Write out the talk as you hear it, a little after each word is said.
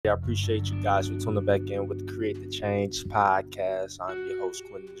I appreciate you guys for tuning back in with the Create the Change podcast. I'm your host,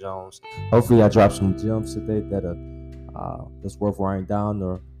 Quentin Jones. Hopefully, I dropped some gems today that's worth writing down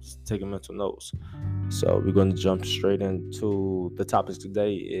or just taking mental notes. So we're going to jump straight into the topics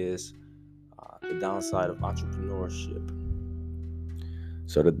today is the downside of entrepreneurship.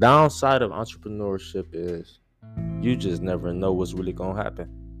 So the downside of entrepreneurship is you just never know what's really going to happen.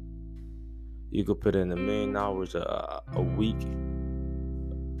 You could put in 1 million hours a week,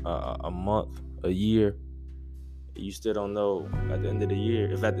 a month, a year. You still don't know at the end of the year,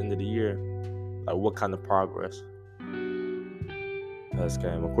 like what kind of progress has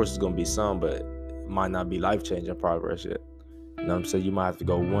came. Of course, it's going to be some, but it might not be life-changing progress yet. You know what I'm saying? You might have to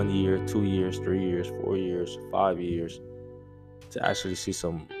go 1 year, 2 years, 3 years, 4 years, 5 years to actually see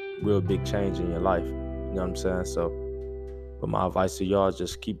some real big change in your life. You know what I'm saying? So, but my advice to y'all is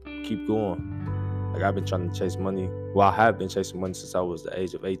just keep going. Like I've been trying to chase money. Well, I have been chasing money since I was the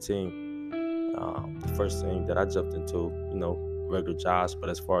age of 18. The first thing that I jumped into, regular jobs. But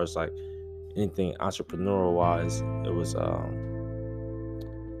as far as like anything entrepreneurial wise, it was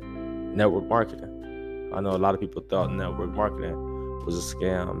network marketing. I know a lot of people thought network marketing was a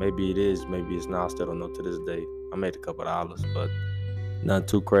scam. Maybe it is, maybe it's not. I still don't know to this day. I made a couple dollars, but nothing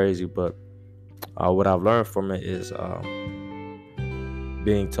too crazy. But what I've learned from it is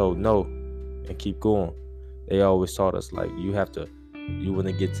being told no and keep going. They always taught us like you want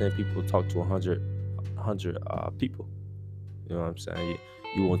to get 10 people, talk to 100 people. You know what I'm saying?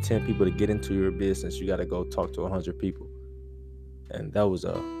 You want 10 people to get into your business, you got to go talk to 100 people. And that was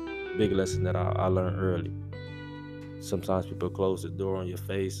a big lesson that I learned early. Sometimes people close the door on your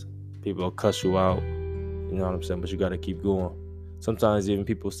face. People will cuss you out. You know what I'm saying? But you got to keep going. Sometimes even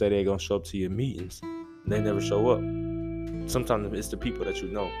people say they're going to show up to your meetings. And they never show up. Sometimes it's the people that you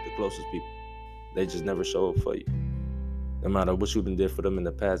know, the closest people. They just never show up for you. No matter what you've been did for them in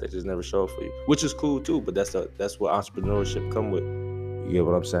the past, they just never show up for you. Which is cool too, but that's what entrepreneurship come with. You get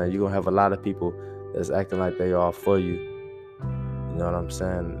what I'm saying? You're going to have a lot of people that's acting like they are for you. You know what I'm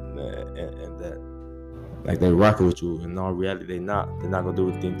saying? And that, like they rocking with you. In all reality, they're not. They're not going to do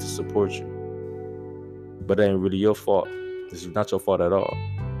anything to support you. But it ain't really your fault. This is not your fault at all.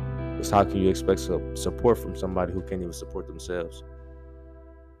 It's how can you expect support from somebody who can't even support themselves?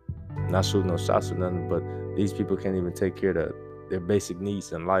 Not shooting no shots or nothing, but these people can't even take care of their basic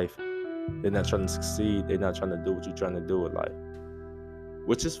needs in life. They're not trying to succeed. They're not trying to do what you're trying to do in life,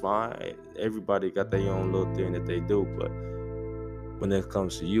 which is fine. Everybody got their own little thing that they do, but when it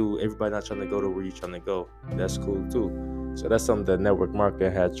comes to you, everybody not trying to go to where you're trying to go. That's cool too. So that's something that network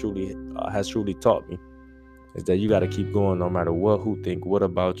marketing has truly taught me, is that you got to keep going no matter what, who think what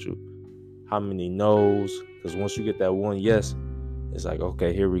about you, how many no's. Because once you get that one yes, it's like,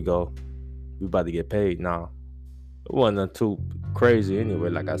 okay, here we go. We about to get paid now. It wasn't too crazy anyway,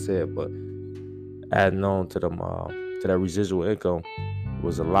 like I said, but adding on to that residual income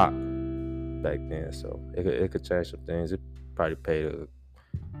was a lot back then. So it could change some things. It probably paid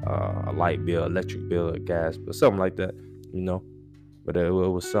a light bill, electric bill, a gas bill, something like that, But it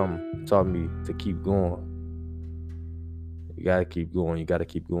was something that taught me to keep going. You gotta keep going. You gotta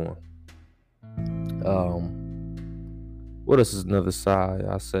keep going. What else is another side?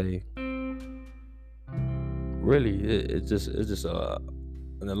 I say, really, it's just a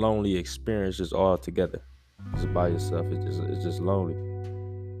lonely experience, just all together, just by yourself. It's just lonely. You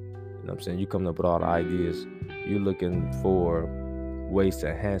know what I'm saying? You coming up with all the ideas. You looking for ways to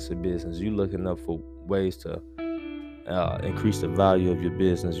enhance your business. You looking up for ways to increase the value of your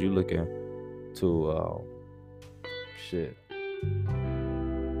business. You looking to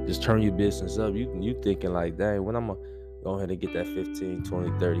just turn your business up. You thinking like, dang, when I'm gonna go ahead and get that 15, 20,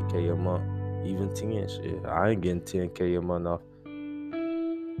 30K a month, even 10 shit. I ain't getting 10K a month off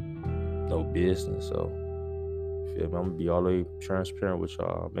no business. So feel me? I'm gonna be all the way transparent with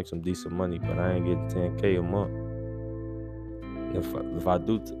y'all. Make some decent money, but I ain't getting 10K a month. And if I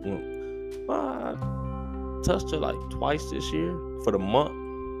do, I touched it like twice this year for the month.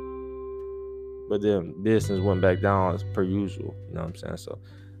 But then business went back down as per usual. You know what I'm saying? So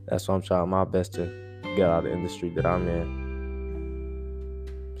that's why I'm trying my best to get out of the industry that I'm in.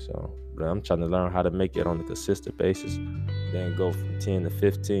 So, but I'm trying to learn how to make it on a consistent basis. Then go from 10 to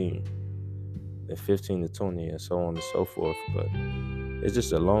 15, then 15 to 20, and so on and so forth. But it's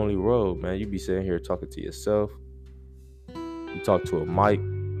just a lonely road, man. You be sitting here talking to yourself. You talk to a mic.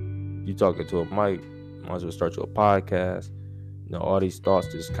 You talking to a mic. Might as well start you a podcast. All these thoughts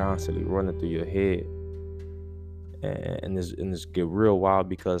just constantly running through your head. And it's get real wild,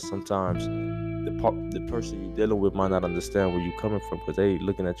 because sometimes the person you're dealing with might not understand where you're coming from, because they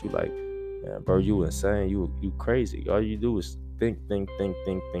looking at you like, man, bro, you insane, you crazy. All you do is think.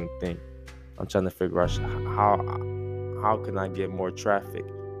 I'm trying to figure out how can I get more traffic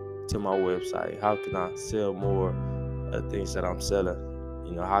to my website? How can I sell more things that I'm selling?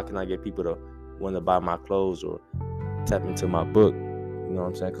 How can I get people to want to buy my clothes or tap into my book? You know what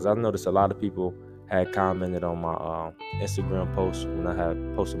I'm saying? Because I noticed a lot of people had commented on my Instagram post when I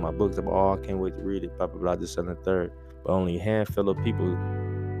had posted my books about, oh, I can't wait to read it, blah, blah, blah, this and the third. But only a handful of people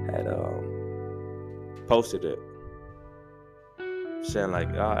had posted it, saying like,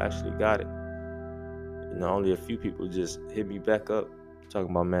 oh, I actually got it. Only a few people just hit me back up,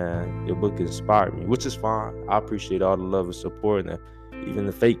 talking about, man, your book inspired me, which is fine. I appreciate all the love and support, and even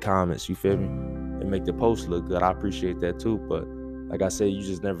the fake comments, you feel me? It make the post look good. I appreciate that too, but like I said, you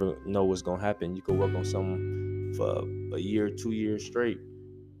just never know what's gonna happen. You could work on something for a year, 2 years straight,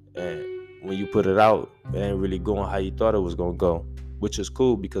 and when you put it out, it ain't really going how you thought it was gonna go, which is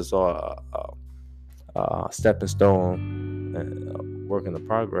cool because stepping stone and work in the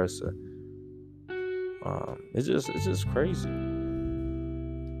progress. It's just crazy.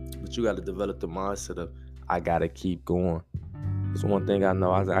 But you got to develop the mindset of, I gotta keep going. It's one thing I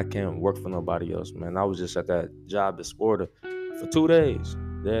know. I can't work for nobody else, man. I was just at that job at Sporter for 2 days,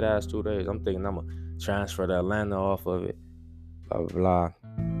 dead ass 2 days. I'm thinking I'm gonna transfer to Atlanta off of it, blah blah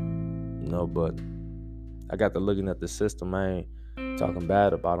blah. But I got to looking at the system. I ain't talking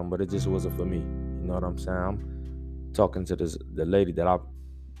bad about them, but it just wasn't for me. You know what I'm saying? I'm talking to the lady that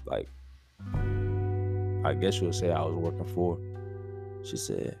I guess you would say I was working for. I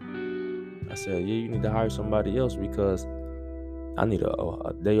said, yeah, you need to hire somebody else because I need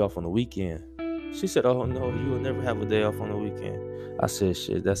a day off on the weekend. She said, oh no, you will never have a day off on the weekend. I said,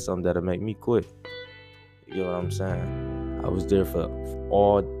 shit, that's something that'll make me quit. You know what I'm saying? I was there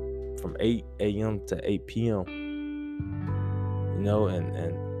from 8 a.m. to 8 p.m. And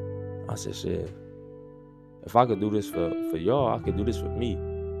I said, shit, if I could do this for y'all, I could do this for me.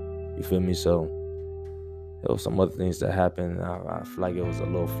 You feel me? So there was some other things that happened. I feel like it was a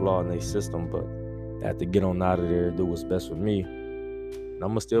little flaw in their system, but I had to get on out of there, do what's best for me. And I'm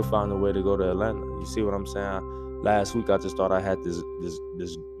gonna still find a way to go to Atlanta. You see what I'm saying? Last week I just thought I had this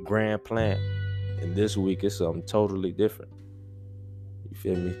grand plan, and this week it's something totally different. You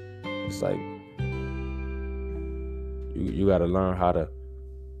feel me? It's like you gotta learn how to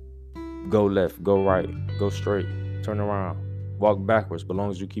go left, go right, go straight, turn around, walk backwards, but as long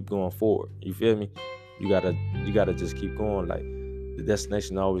as you keep going forward. You feel me? You gotta just keep going. Like, the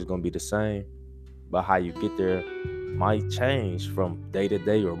destination always gonna be the same, but how you get there might change from day to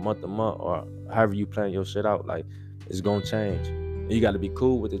day or month to month or however you plan your shit out. Like, it's gonna change. And you gotta be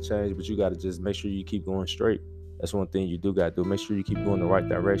cool with the change, but you gotta just make sure you keep going straight. That's one thing you do gotta do. Make sure you keep going the right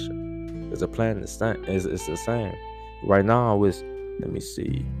direction. Because the plan is the same. Right now let me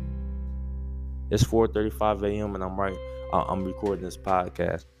see. It's 4:35 a.m. and I'm recording this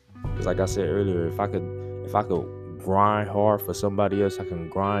podcast. Because like I said earlier, if I could grind hard for somebody else, I can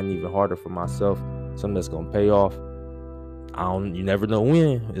grind even harder for myself. Something that's gonna pay off. You never know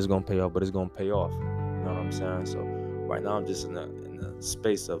when it's gonna pay off, but it's gonna pay off. You know what I'm saying? So right now I'm just in the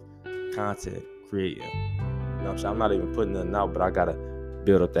space of content creating. You know what I'm saying? I'm not even putting nothing out, but I gotta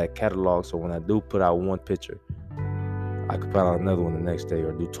build up that catalog so when I do put out one picture, I could put out another one the next day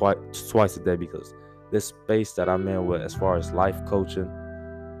or do twice a day, because this space that I'm in with, as far as life coaching,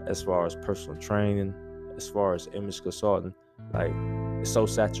 as far as personal training, as far as image consulting, like, it's so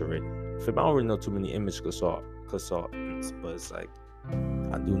saturated. I don't really know too many image consultants, but it's like,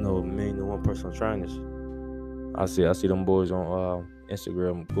 I do know 1,000,001 personal trainers. I see them boys on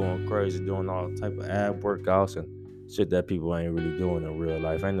Instagram going crazy, doing all type of ab workouts and shit that people ain't really doing in real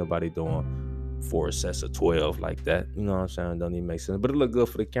life. Ain't nobody doing 4 sets of 12 like that. You know what I'm saying? Don't even make sense. But it look good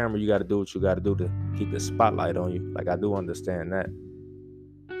for the camera. You got to do what you got to do to keep the spotlight on you. Like, I do understand that.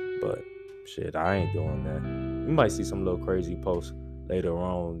 But shit, I ain't doing that. You might see some little crazy posts later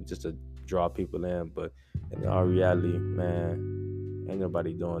on just to draw people in, but in all reality, man, ain't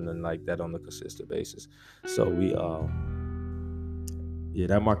nobody doing nothing like that on a consistent basis. So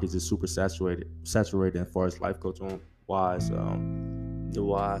that market is super saturated as far as life coaching wise.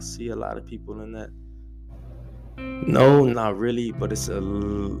 Do I see a lot of people in that? No, not really, but it's a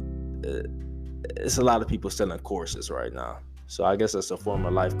lot of people selling courses right now. So I guess that's a form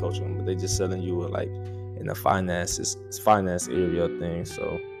of life coaching, but they just selling you like in the finance area of things.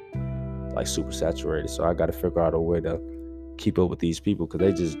 So like super saturated. So I got to figure out a way to keep up with these people, because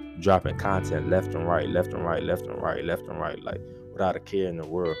they just dropping content left and right, like without a care in the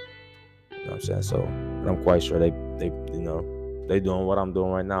world. You know what I'm saying? So, but I'm quite sure they doing what I'm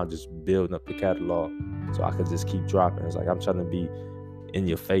doing right now, just building up the catalog so I could just keep dropping. It's like I'm trying to be in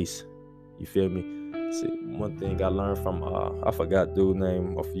your face. You feel me? See, one thing I learned from I forgot dude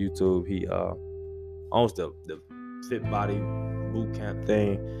name off YouTube. He owns the Fit Body boot camp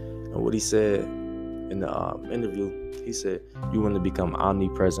thing, and what he said in the interview, he said you want to become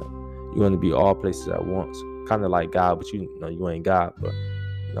omnipresent. You want to be all places at once, kind of like God, but you know you ain't God, but you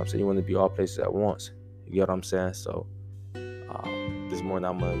know what I'm saying, you want to be all places at once. You get what I'm saying? So this morning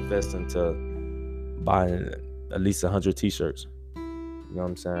I'm gonna invest into buying at least 100 t-shirts. You know what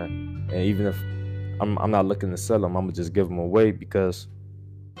I'm saying? And even if I'm not looking to sell them, I'm gonna just give them away, because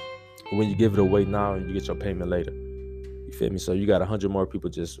when you give it away now, you get your payment later. You feel me? So you got 100 more people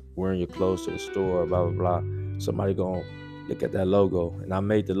just wearing your clothes to the store, blah blah blah. Somebody gonna look at that logo, and I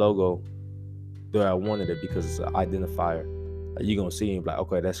made the logo the way I wanted it because it's an identifier. Like, you gonna see and be like,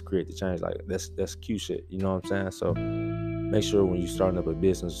 okay, that's create the change. Like that's cute shit. You know what I'm saying? So make sure when you're starting up a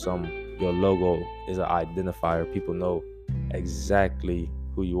business or something, your logo is an identifier. People know exactly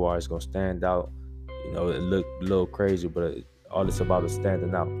who you are. It's gonna stand out. You know, it look a little crazy, but all it's about is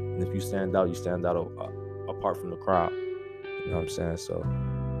standing out. And if you stand out apart from the crowd. You know what I'm saying? So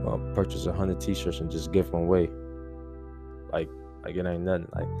purchase 100 t-shirts and just give them away. Like it ain't nothing.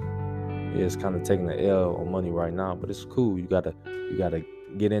 Like, yeah, it's kind of taking the L on money right now, but it's cool. You gotta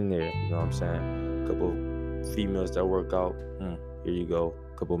get in there. You know what I'm saying? A couple females that work out. Here you go.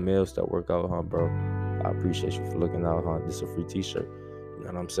 A couple males that work out, huh, bro? I appreciate you for looking out, huh? This is a free t-shirt. You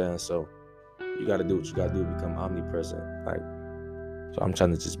know what I'm saying? So you gotta do what you gotta do to become omnipresent. Like, so I'm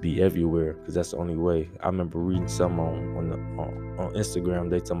trying to just be everywhere, because that's the only way. I remember reading some on Instagram.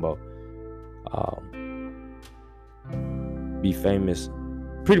 They talking about be famous,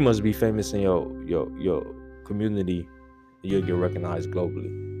 pretty much be famous in your community, and you'll get recognized globally.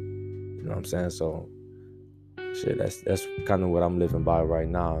 You know what I'm saying? So shit, that's kind of what I'm living by right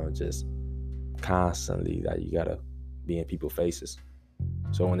now. Just constantly, like, you gotta be in people's faces.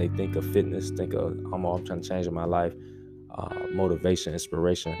 So when they think of fitness, think of I'm trying to change my life. Motivation,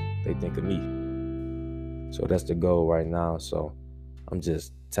 inspiration, they think of me. So that's the goal right now. So I'm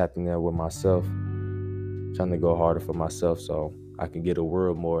just tapping in with myself, trying to go harder for myself, so I can get the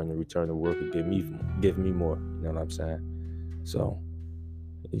world more, and in return the world could give me more. You know what I'm saying? So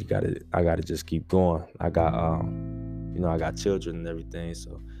I gotta just keep going. I got I got children and everything,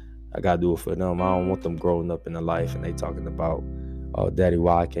 so I gotta do it for them. I don't want them growing up in a life and they talking about, oh, daddy,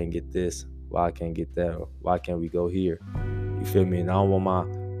 why I can't get this, why I can't get that, or why can't we go here? You feel me? And I don't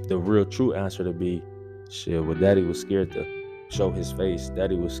want the real true answer to be, shit, well, daddy was scared to show his face.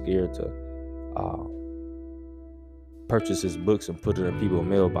 Daddy was scared to purchase his books and put it in people's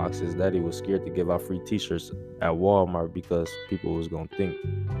mailboxes. Daddy was scared to give out free t-shirts at Walmart because people was gonna think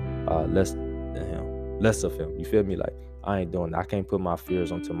less of him. You feel me? Like, I ain't doing that. I can't put my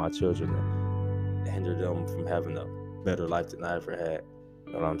fears onto my children and hinder them from having a better life than I ever had.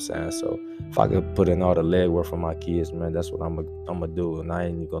 You know what I'm saying? So if I could put in all the legwork for my kids, man, that's what I'm gonna do, and I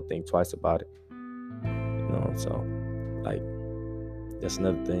ain't even gonna think twice about it. You know, so like, that's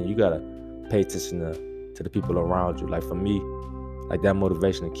another thing. You gotta pay attention to the people around you. Like, for me, like, that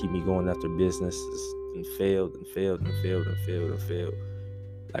motivation to keep me going after businesses and failed.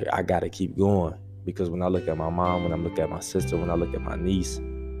 Like, I gotta keep going, because when I look at my mom, when I look at my sister, when I look at my niece, you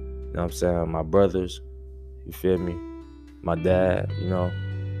know what I'm saying, my brothers, you feel me, my dad, you know,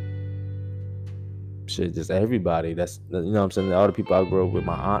 shit, just everybody. That's, you know what I'm saying, all the people I grew up with,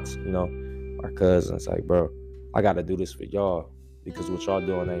 my aunts, you know, my cousins. Like, bro, I gotta do this for y'all, because what y'all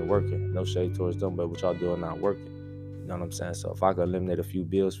doing ain't working. No shade towards them, but what y'all doing not working. You know what I'm saying? So if I could eliminate a few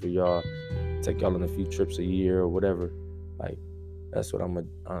bills for y'all, take y'all on a few trips a year or whatever, like, that's what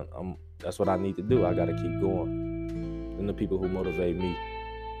that's what I need to do. I gotta keep going. And the people who motivate me,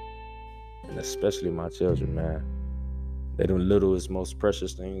 and especially my children, man, they the littlest, most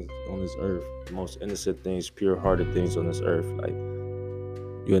precious things on this earth, the most innocent things, pure-hearted things on this earth. Like,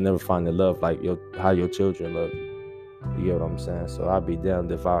 you'll never find the love like how your children love you. You get what I'm saying? So I'd be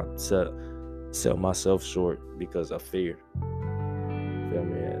damned if I sell myself short because of fear. Feel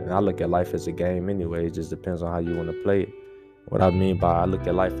me? And I look at life as a game anyway. It just depends on how you want to play it. What I mean by I look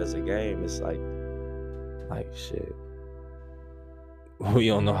at life as a game, it's like shit. We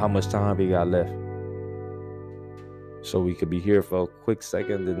don't know how much time we got left. So we could be here for a quick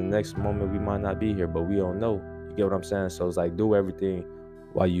second, and the next moment we might not be here, but we don't know. You get what I'm saying? So it's like, do everything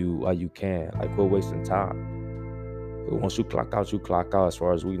while you can. Like, quit wasting time. But once you clock out, as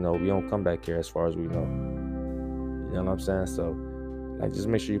far as we know. We don't come back here as far as we know. You know what I'm saying? So, like, just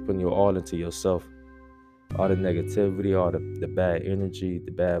make sure you're putting your all into yourself. All the negativity, all the bad energy,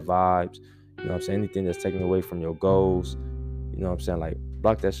 the bad vibes. You know what I'm saying? Anything that's taking away from your goals. You know what I'm saying? Like,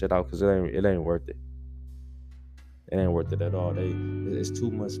 block that shit out, because it ain't worth it. It ain't worth it at all. It's too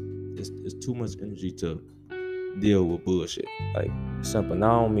much it's too much energy to deal with bullshit. Like, simple.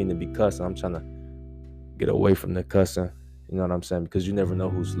 Now, I don't mean to be cussing. I'm trying to get away from the cussing. You know what I'm saying? Because you never know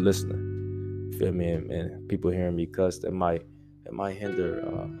who's listening. You feel me? And people hearing me cuss, it might hinder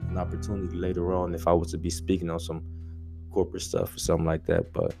an opportunity later on if I was to be speaking on some corporate stuff or something like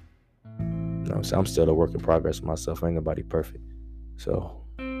that. But you know what I'm saying? I'm still a work in progress myself. Ain't nobody perfect. So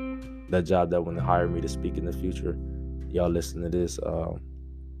that job that when they hire me to speak in the future, y'all listen to this,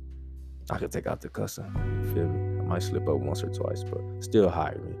 I could take out the cussing. You feel me? I might slip up once or twice, but still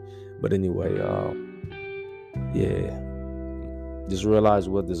hire me. But anyway, yeah, just realize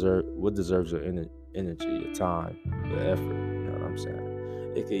what deserves your energy, your time, your effort. You know what I'm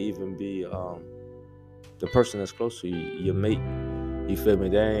saying? It could even be the person that's close to you, your mate. You feel me?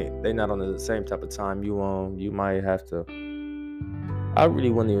 They not on the same type of time you on. You might have to. I really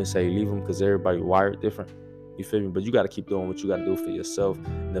wouldn't even say leave them because everybody wired different. You feel me? But you got to keep doing what you got to do for yourself,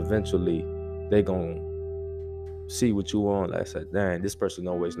 and eventually they gonna see what you want. Like I said, dang, this person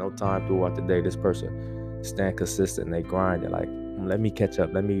don't waste no time throughout the day. This person stand consistent. They grind. They're like, let me catch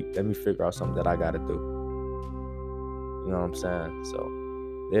up. Let me figure out something that I got to do. You know what I'm saying? So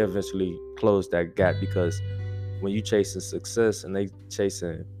they eventually close that gap, because when you chasing success and they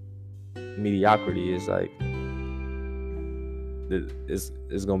chasing mediocrity, it's like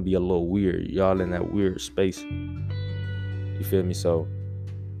it's gonna be a little weird. Y'all in that weird space. You feel me? So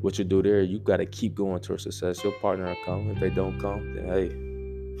what you do there, you gotta keep going towards success. Your partner will come. If they don't come, then hey,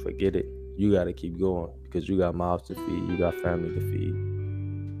 forget it. You gotta keep going because you got mouths to feed. You got family to feed.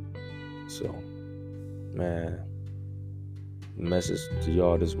 So, man, message to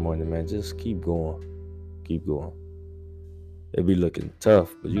y'all this morning, man. Just keep going. Keep going. It be looking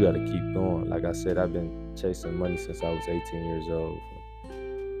tough, but you gotta keep going. Like I said, I've been chasing money since I was 18 years old.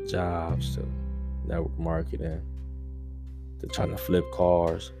 From jobs to network marketing to trying to flip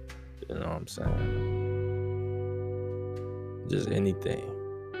cars. You know what I'm saying? Just anything.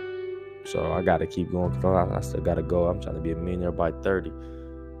 So I gotta keep going because I still gotta go. I'm trying to be a millionaire by 30.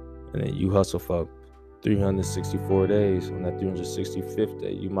 And then you hustle for 364 days. On that 365th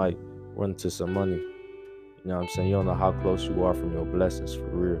day, you might run into some money. You know what I'm saying? You don't know how close you are from your blessings, for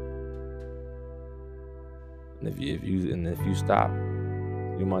real. And if you stop,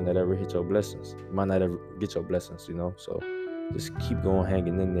 you might not ever hit your blessings. You might not ever get your blessings, you know? So just keep going,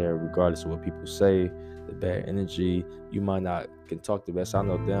 hanging in there, regardless of what people say, the bad energy. You might not can talk the best. I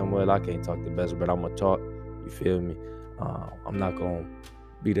know damn well I can't talk the best, but I'm going to talk. You feel me? I'm not going to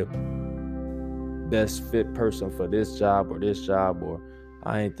be the best fit person for this job, or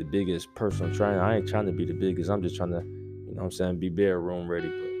I ain't the biggest personal trainer. I ain't trying to be the biggest. I'm just trying to, you know what I'm saying, be bedroom ready.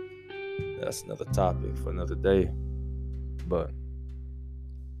 But that's another topic for another day. But,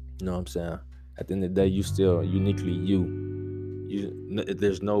 you know what I'm saying? At the end of the day, you still uniquely you.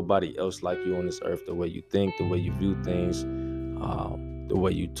 There's nobody else like you on this earth. The way you think, the way you view things, the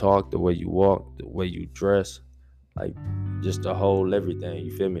way you talk, the way you walk, the way you dress, like just the whole everything.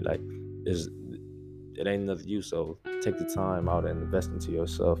 You feel me? Like it ain't another you. So take the time out and invest into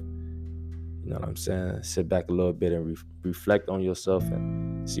yourself. You know what I'm saying? Sit back a little bit and reflect on yourself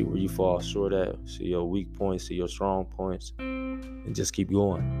and see where you fall short at. See your weak points, see your strong points, and just keep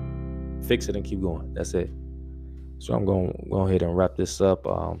going. Fix it and keep going. That's it. So I'm going to go ahead and wrap this up.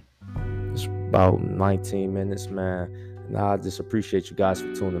 It's about 19 minutes, man. And I just appreciate you guys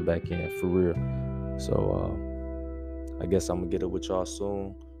for tuning back in, for real. So I guess I'm going to get it with y'all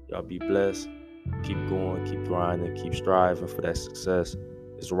soon. Y'all be blessed. Keep going, keep grinding, keep striving for that success.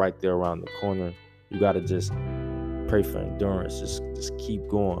 It's right there around the corner. You got to just pray for endurance. Just keep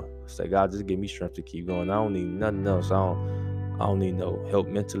going. Say, God, just give me strength to keep going. I don't need nothing else. I don't need no help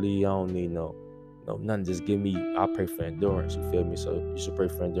mentally. I don't need no nothing. Just give me, I pray for endurance. You feel me? So you should pray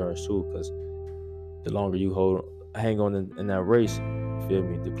for endurance too, because the longer you hang on in that race, you feel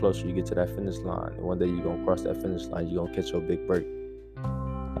me, the closer you get to that finish line. And one day you're going to cross that finish line. You're going to catch your big break.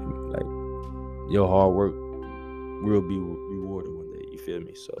 Like your hard work will be rewarded one day. You feel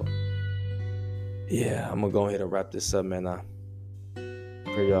me? So yeah, I'm going to go ahead and wrap this up, man. I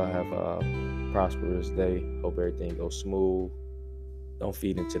pray y'all have a prosperous day. Hope everything goes smooth. Don't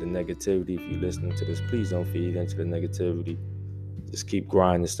feed into the negativity. If you're listening to this, please don't feed into the negativity. Just keep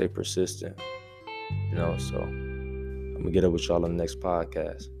grinding, stay persistent. You know, so I'm going to get up with y'all on the next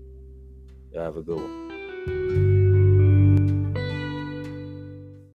podcast. Y'all have a good one.